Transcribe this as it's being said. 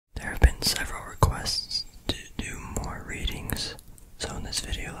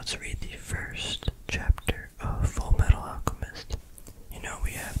video, let's read the first chapter of Full Metal Alchemist. You know,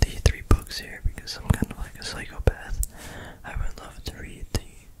 we have the 3 books here because I'm kind of like a psychopath. I would love to read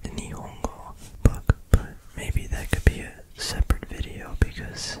the Nihongo book, but maybe that could be a separate video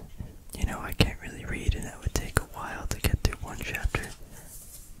because, you know, I can't really read and that would take a while to get through one chapter.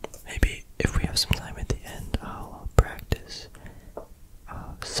 Maybe if we have some time at the end, I'll practice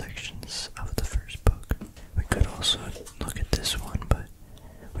sections of the first book. We could also look at this one, but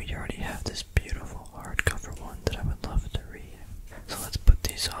we already have this beautiful hardcover one that I would love to read. So let's put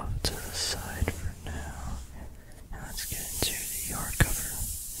these off to the side for now, and let's get into the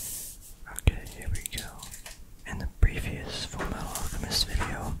hardcover. Okay, here we go. In the previous Full Metal Alchemist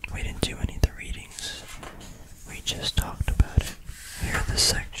video, we didn't do any of the readings. We just talked about it. Here are the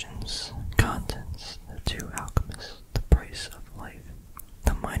sections. Contents: the 2 alchemists, the price of life,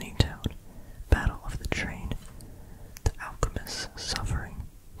 the mining town, battle of the train, the alchemists suffering,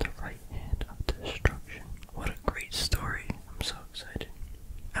 the right hand of destruction. What a great story. I'm so excited.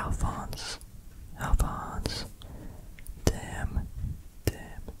 Alphonse. Damn.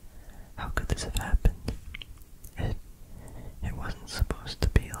 How could this have happened? It wasn't supposed to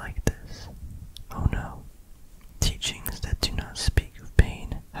be like this. Oh no. Teachings that do not speak of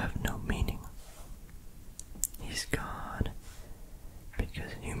pain have no meaning. He's gone,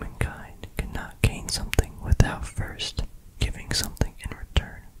 because humankind cannot gain something without first giving something in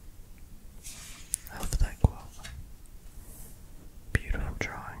return. I love that quote. Beautiful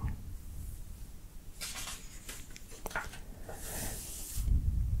drawing.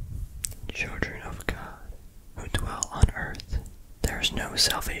 Children of God, who dwell on earth, there is no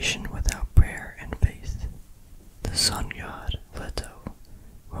salvation without prayer and faith. The sun god, Leto,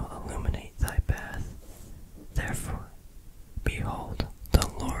 will illuminate thy path. Therefore, behold, the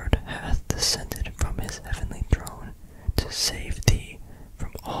Lord hath descended from his heavenly throne to save thee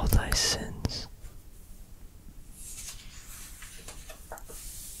from all thy sins.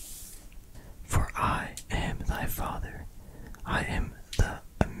 For I am thy father. I am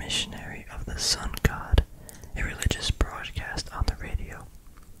a missionary of the sun god, a religious broadcast on the radio.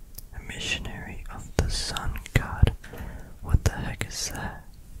 A missionary of the sun god. What the heck is that?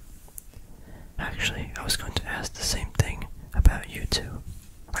 Actually, I was going to ask the same thing about you two.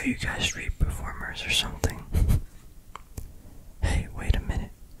 Are you guys street performers or something? Hey, wait a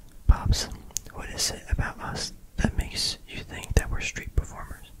minute. Pops, what is it about us that makes you think that we're street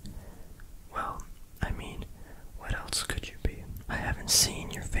performers? Well, I mean, what else could you be? I haven't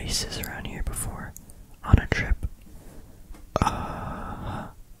seen your faces around here before. On a trip.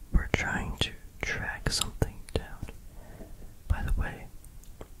 We're trying to track something down. By the way,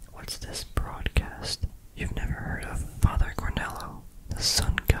 what's this broadcast? You've never heard of Father Cornello, the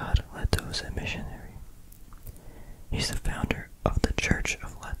sun god Leto's a missionary. He's the founder of the Church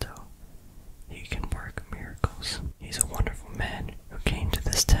of Leto. He can work miracles. He's a wonderful man who came to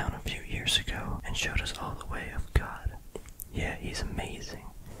this town a few years ago and showed us all the way of God. Yeah, he's amazing.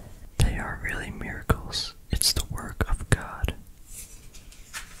 They are really miracles. It's the work of God.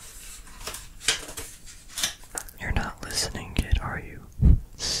 You're not listening yet, are you?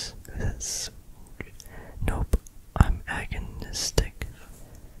 Nope, I'm agonistic.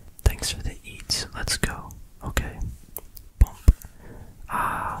 Thanks for the eats. Let's go. Okay. Bump.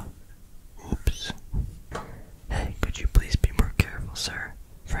 Oops. Hey, could you please be more careful, sir?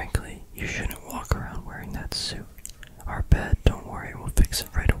 Frankly, you shouldn't walk around wearing that suit. Our bed, don't worry, we'll fix it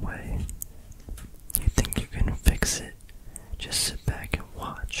right away. You think you can fix it? Just sit back and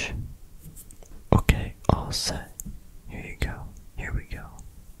watch. Okay, all set. Here you go. Here we go.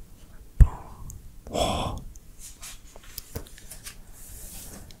 Boom. Whoa.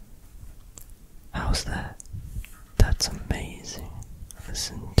 How's that? That's amazing.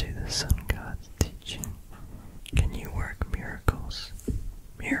 Listen to the sun god's teaching. Can you work miracles?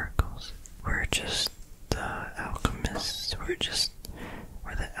 Miracles. We're just the alchemists.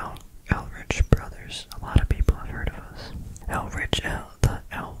 We're the Elrich brothers. A lot of people have heard of us. Elrich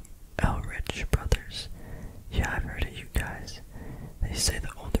brothers. Yeah, I've heard of you guys. They say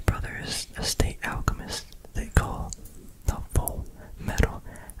the older brother is a state alchemist. They call the Full Metal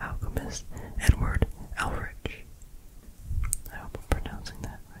Alchemist Edward Elrich. I hope I'm pronouncing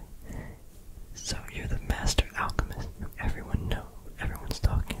that right. So you're the master alchemist who everyone's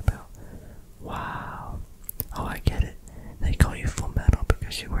talking about. Wow. Oh, I get it. They call you Full Metal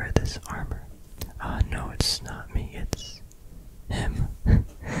because you wear this armor. No, it's not me, it's him.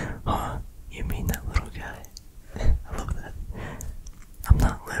 Huh? You mean that little guy? I love that. I'm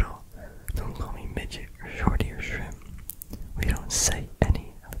not little. Don't call me midget or shorty or shrimp. We don't say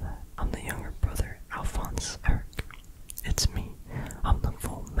any of that. I'm the younger brother, Alphonse Eric. It's me. I'm the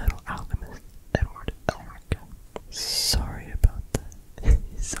Full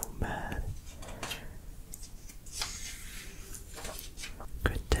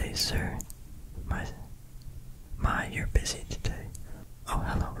day, sir. My, you're busy today. Oh,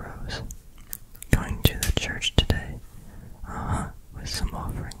 hello, Rose. Going to the church today? Uh-huh, with some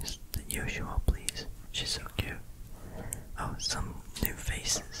offerings. The usual, please. She's so cute. Oh, some new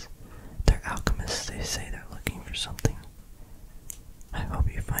faces. They're alchemists. They say they're looking for something. I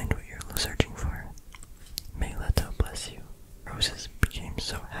hope you find what you're searching for. May Leto bless you. Roses became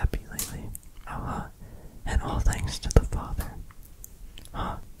so happy lately. And all thanks to the Father.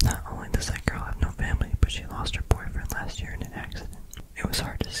 Not only does that girl have no family, but she lost her boyfriend last year in an accident. It was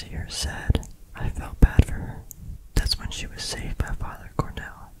hard to see her sad. I felt bad for her. That's when she was saved by Father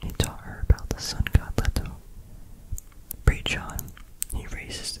Cornell. He taught her about the sun god Leto. Preach on. He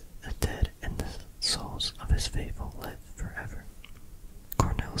raises the dead, and the souls of his faithful live forever.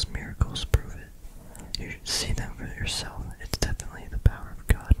 Cornell's miracles prove it. You should see them for yourself. It's definitely the power of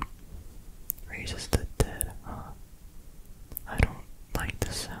God. Raises the dead, huh? I don't like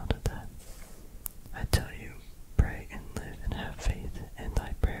the sound of that. I tell you, pray and live and have faith, and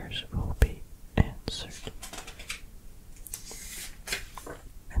thy prayers will be answered.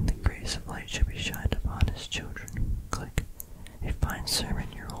 And the grace of light shall be shined upon his children. Click. A fine sermon,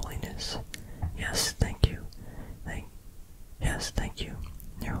 your holiness. Yes, thank you. Yes, thank you,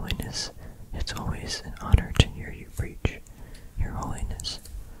 your holiness. It's always an honor to hear you preach, your holiness.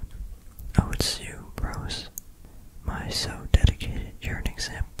 Oh, it's you, Rose. My, so dedicated. You're an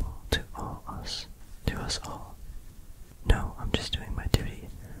example to us all. No, I'm just doing my duty.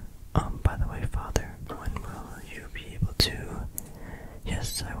 By the way, Father, when will you be able to...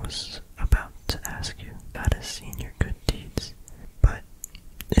 Yes, I was about to ask you. God has seen your good deeds, but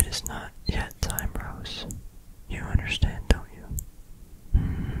it is not yet time, Rose. You understand, don't you?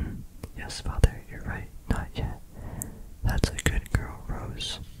 Yes, Father, you're right. Not yet. That's a good girl,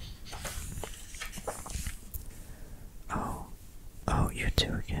 Rose. Oh, you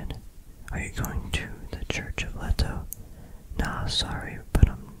two again. Are you going to the Church of Leto? Nah, sorry, but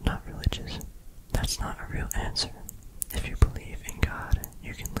I'm not religious. That's not a real answer. If you believe in God,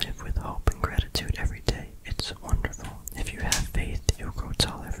 you can live with hope and gratitude every day. It's wonderful. If you have faith, you'll grow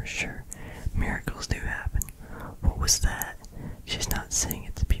taller for sure. Miracles do happen. What was that? She's not saying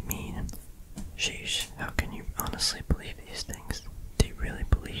it to be mean. Sheesh, how can you honestly believe these things? Do you really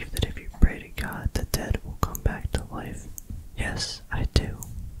believe that if you pray to God, the dead will come back to life? Yes, I do.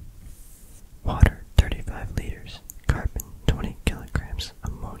 Water, 35 liters. Carbon, 20 kilograms.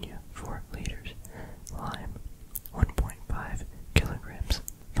 Ammonia, 4 liters. Lime, 1.5 kilograms.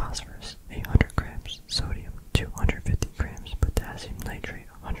 Phosphorus, 800 grams. Sodium, 250 grams. Potassium nitrate,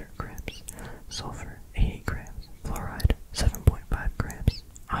 100 grams. Sulfur, 80 grams. Fluoride, 7.5 grams.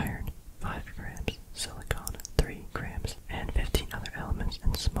 Iron, 5 grams. Silicon, 3 grams. And 15 other elements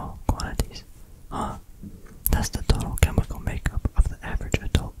in small quantities. That's the total chemical makeup of the average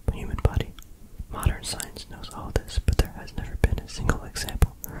adult human body. Modern science knows all this, but there has never been a single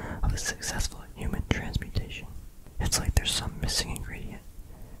example of a successful human transmutation. It's like there's some missing ingredient.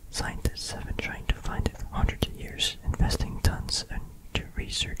 Scientists have been trying to find it for hundreds of years, investing tons into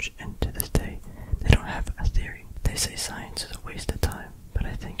research, and to this day, they don't have a theory. They say science is a waste of time, but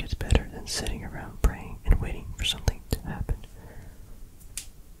I think it's better than sitting around praying and waiting for something to happen.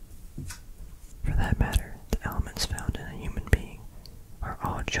 For that matter, the elements found in a human being are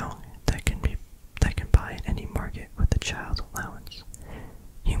all junk that can buy at any market with a child's allowance.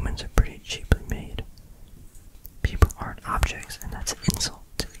 Humans are pretty cheaply made. People aren't objects, and that's an insult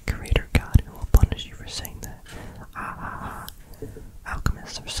to the Creator God, who will punish you for saying that.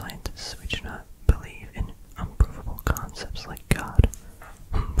 Alchemists are scientists. We do not believe in unprovable concepts like God.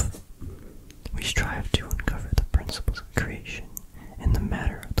 We strive to uncover the principles of creation and the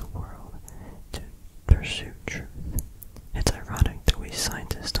matter of the world to pursue truth. It's ironic that we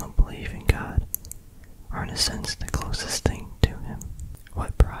scientists don't believe in God, are in a sense the closest thing to Him.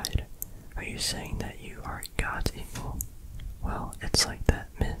 What pride? Are you saying that you are God's equal? Well, it's like that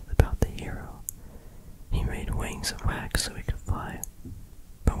myth about the hero. He made wings of wax so he could fly,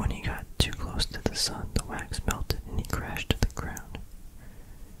 but when he got too close to the sun, the wax melted and he crashed to the ground.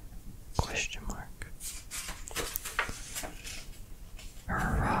 Question mark.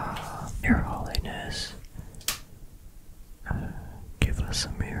 Hurrah, Your Holiness. Give us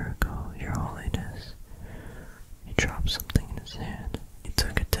a miracle, Your Holiness. He dropped something in his hand. He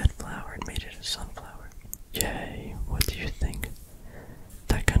took a dead flower and made it a sunflower. Yay, what do you think?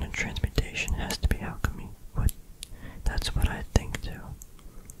 That kind of transmutation has to be alchemy. That's what I think too.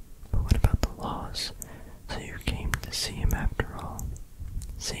 But what about the laws? So you came to see him after all.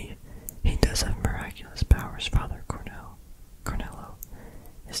 See, he does have miraculous powers. Father Cornello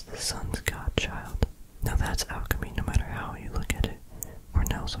is the sun's godchild. Now that's alchemy no matter how you look at it.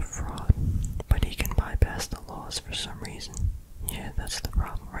 Cornell's a laws for some reason. Yeah, that's the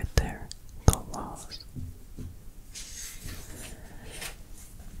problem right there. The laws.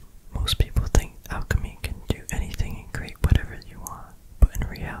 Most people think alchemy can do anything and create whatever you want, but in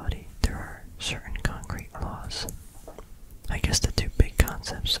reality, there are certain concrete laws. I guess the two big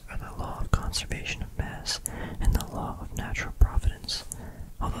concepts are the law of conservation of mass and the law of natural providence.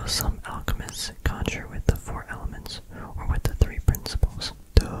 Although some alchemists conjure with the 4 elements or with the 3 principles.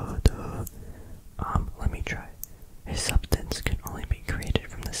 Let me try. A substance can only be created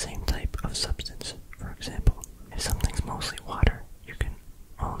from the same type of substance. For example, if something's mostly water, you can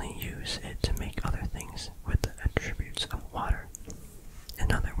only use it to make other things with the attributes of water.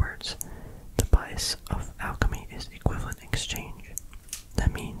 In other words, the bias of alchemy is equivalent exchange.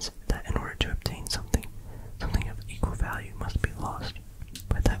 That means that in order to obtain something of equal value must be lost.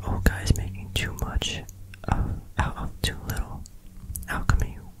 But that old guy's making too much out of too little.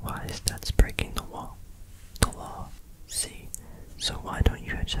 Alchemy-wise, that's breaking the law. See? So why don't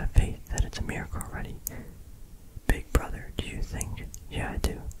you just have faith that it's a miracle already? Big brother, do you think? Yeah, I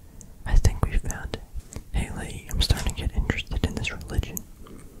do. I think we found it. Hey lady, I'm starting to get interested in this religion.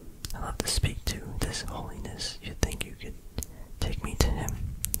 I love to speak to this holiness. You think you could take me to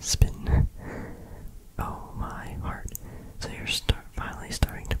him? Spin. Oh my heart. So you're finally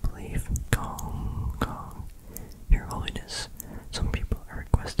starting to believe. Gong, gong. Your holiness. Some people are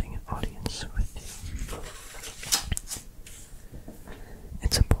requesting an audience with you.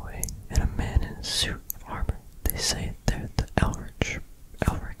 It's a boy and a man in a suit of armor. They say they're the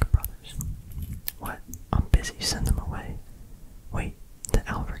Elric brothers. What? I'm busy. Send them away. Wait, the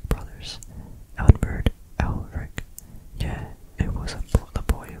Elric brothers. Edward Elric. Yeah, it was the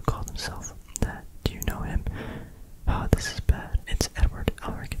boy who called himself that. Do you know him? Oh, this is bad. It's Edward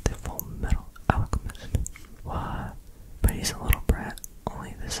Elric, the Full Metal Alchemist. What? But he's a little brat.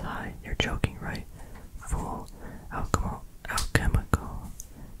 Only this high. You're joking, right? Full alchemical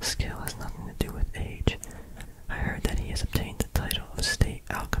skill has nothing to do with age. I heard that he has obtained the title of State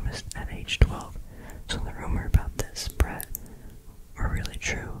Alchemist at age 12. So the rumor about this brat were really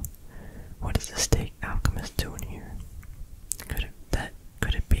true. What is the State Alchemist doing here?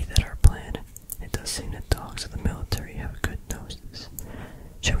 Could it be that our plan? It does seem that dogs of the military have good noses.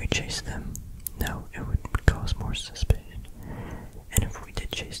 Shall we chase them? No, it would cause more suspicion. And if we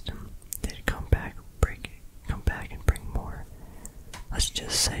did chase them, they'd come back and bring more. Let's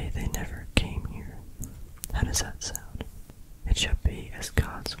just say they never came here. How does that sound? It shall be as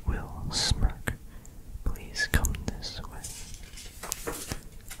God's will. Smirk. Please come this way.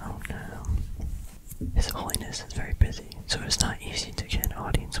 Oh no. His Holiness is very busy, so it's not easy to get an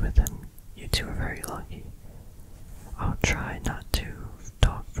audience with him. You two are very lucky. I'll try not to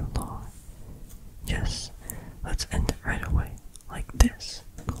talk for long. Yes, let's end it right away. Like this.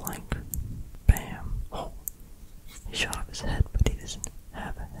 Clank. Bam. Oh. He shot off his head, but he doesn't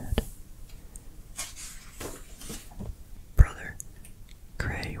have a head. Brother.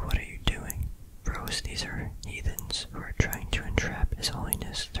 Gray, what are you doing? Rose, these are heathens who are trying to entrap His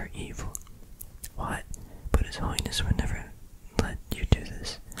Holiness. They're evil. What? But His Holiness would never let you do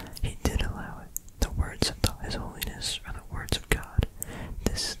this. He did allow it. The words of His Holiness are the words of God.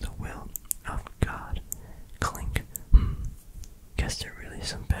 This is the will of God. Clink. Guess there are really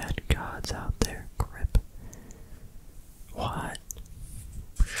some bad gods out there. Grip. What?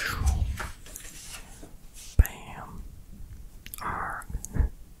 Bam. Arg.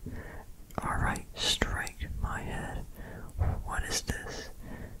 Alright, strike my head. What is this?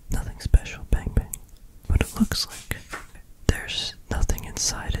 Nothing special, bang bang. But it looks like there's nothing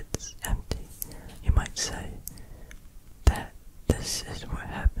inside, it's empty. You might say that this is what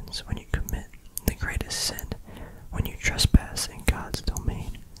happens when you commit the greatest sin, when you trespass in God's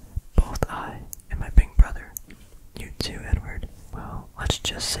domain. Both I and my big brother. You too, Edward. Well, let's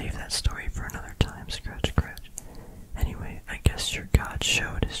just save that story for another time, scratch scratch. Anyway, I guess your God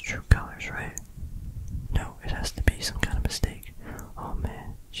showed his true colors, right? No, it has to be some kind of mistake. Oh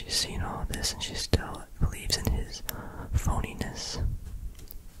man, she's seen all this and she still believes in his phoniness.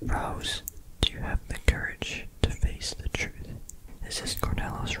 Rose, do you have the courage to face the truth? This is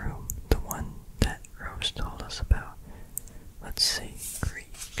Cornello's room, the one that Rose told us about. Let's see, Greek.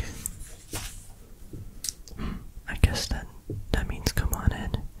 I guess that means come on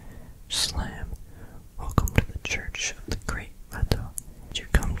in. Slam. Welcome to the Church of the Great Metal. Did you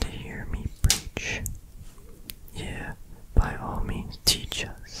come to hear me preach? Yeah, by all means teach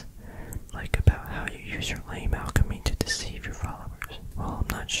us. Like about how you use your lame alchemy to deceive your followers. Well,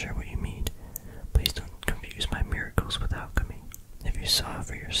 I'm not sure what you mean. Please don't confuse my miracles with alchemy. If you saw it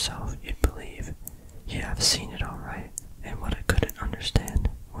for yourself, you'd believe. Yeah, I've seen it alright. And what I couldn't understand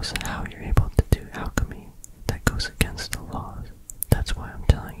was how you're able to do alchemy that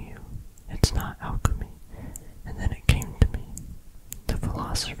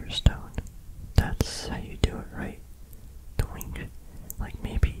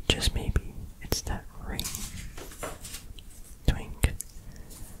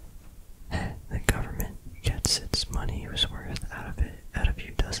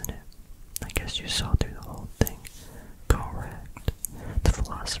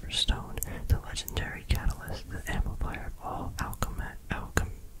Philosopher's Stone, the legendary catalyst, the amplifier of all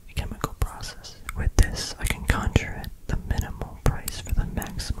chemical process. With this, I can conjure at the minimal price for the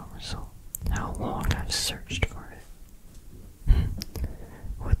maximum result. How long I've searched for it.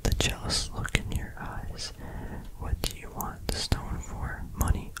 With the jealous look in your eyes, what do you want the stone for?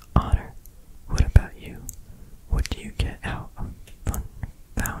 Money? Honor? What about you? What do you get out of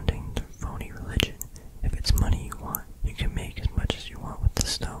founding the phony religion? If it's money you want, you can make as much as you want with the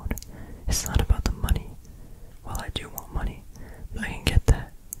stone. It's not about the money. Well, I do want money, but I can get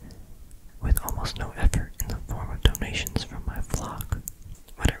that with almost no effort in the form of donations from my flock.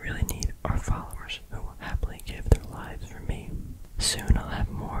 What I really need are followers who will happily give their lives for me. Soon I'll have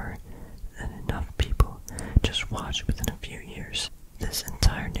more than enough people. Just watch, within a few years, this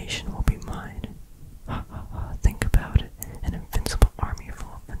entire nation will be mine. Ha ha ha, think about it. An invincible army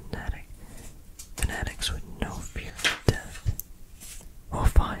full of fanatics with no fear of death. Well,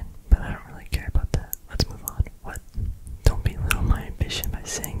 fine, but I don't really care about that. Let's move on. What? Don't belittle my ambition by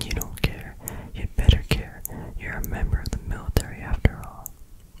saying you don't care. You'd better care. You're a member of the military after all.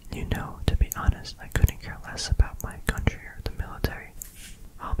 You know, to be honest, I couldn't care less about my country or the military.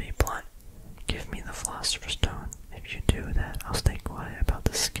 I'll be blunt. Give me the Philosopher's Stone. If you do that, I'll stay quiet about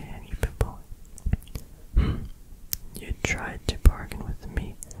the scam you've been pulling. You tried to bargain with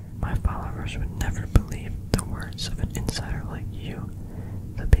me. My followers would never believe the words of an insider like you.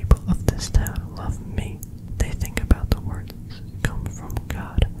 The people of this town love me. They think about the words come from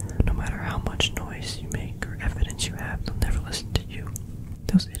God. No matter how much noise you make or evidence you have, they'll never listen to you.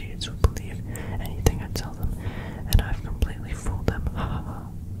 Those idiots will believe anything I tell them, and I've completely fooled them. Ha ha ha.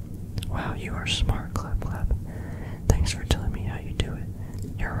 Wow, you are smart, clap clap. Thanks for telling me how you do it.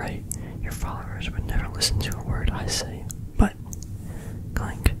 You're right, your followers would never listen to a word I say. But,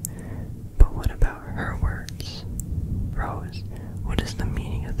 clink. But what about her words? Rose, what is the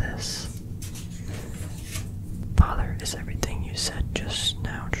meaning of this? Father, is everything you said just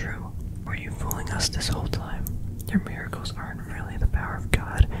now true? Were you fooling us this whole time? Your miracles aren't really the power of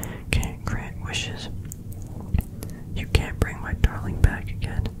God. Can't grant wishes. You can't bring my darling back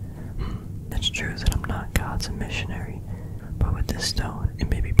again. It's true that I'm not God's missionary, but with this stone, it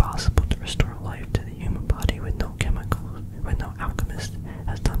may be possible to restore life to the human body with no chemicals, with no alchemist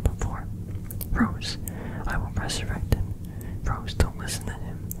has done before. Rose, I will resurrect him. Rose, don't listen to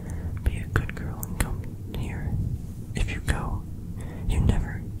him. Be a good girl and come here. If you go, you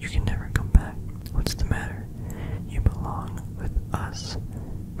can never come back. What's the matter? You belong with us,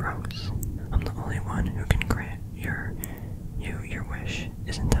 Rose. I'm the only one who can grant your wish.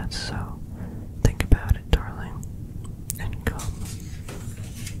 Isn't that so? Think about it, darling, and come.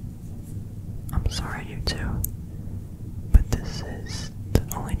 I'm sorry, you too, but this is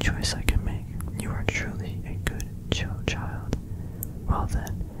the only choice I can make. You are truly a good child. Well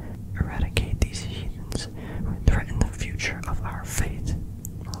then, eradicate these heathens who threaten the future of our faith.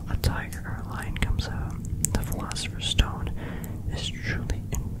 A tiger or a lion comes out. The Philosopher's Stone is truly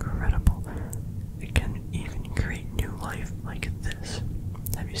incredible. It can even create new life like this.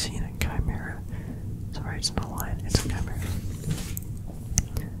 Have you seen a chimera? Sorry, it's not a lion, it's a chimera.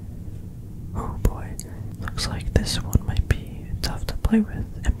 Oh boy, looks like this one might be tough to play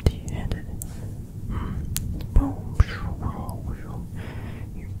with empty-handed. Boom.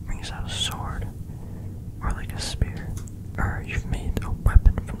 He brings out a sword, or like a spear. Or you've made a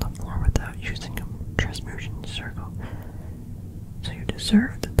weapon from the floor without using a transmutation circle. So you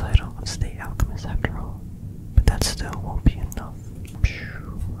deserve the title of State Alchemist after all. But that still won't be enough.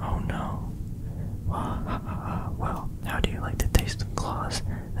 Oh no. Well, how do you like the taste of claws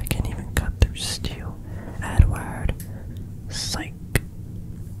that can even cut through steel? Adwired. Psych.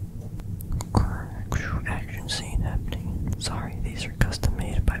 Action scene happening. Sorry, these are custom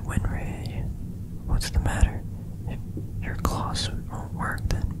made by Winray. What's the matter? If your claws won't work,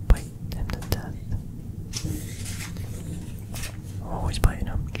 then bite him to death. Always biting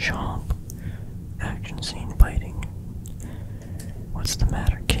him. Chomp. Action scene biting. What's the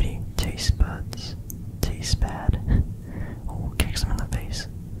matter, kitty? Taste buds. Taste bad. Oh, kicks him in the face.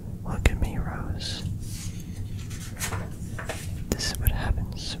 Look at me, Rose. This is what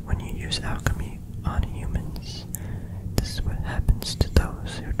happens when you use alchemy on humans. This is what happens to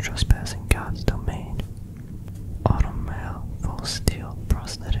those who trespass in God's domain. Automobile, full steel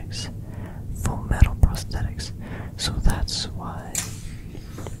prosthetics, full metal prosthetics. So that's why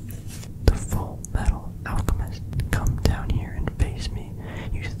the Full Metal Alchemist. Come down here and face me,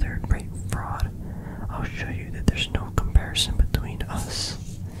 you third-rate fraud. I'll show you that there's no comparison between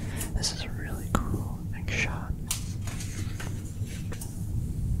us. This is a really cool shot.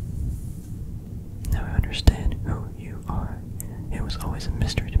 Now I understand who you are. It was always a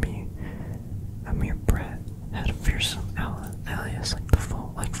mystery mystery to me. A mere brat had a fearsome alias like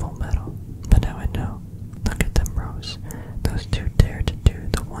full metal. But now I know. Look at them, Rose. Those two dared to do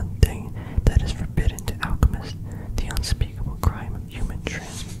the one thing that is forbidden to alchemists, the unspeakable crime of human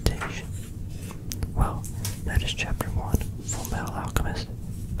transmutation. Well, that is chapter 1, Full Metal Alchemist.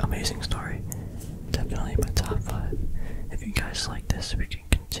 Amazing story. Definitely my top 5. If you guys like this, we can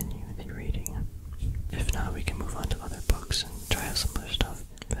continue the reading. If not, we can move on to other books and try out some other stuff.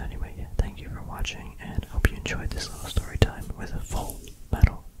 But anyway, yeah, thank you for watching, and hope you enjoyed this little story time with a full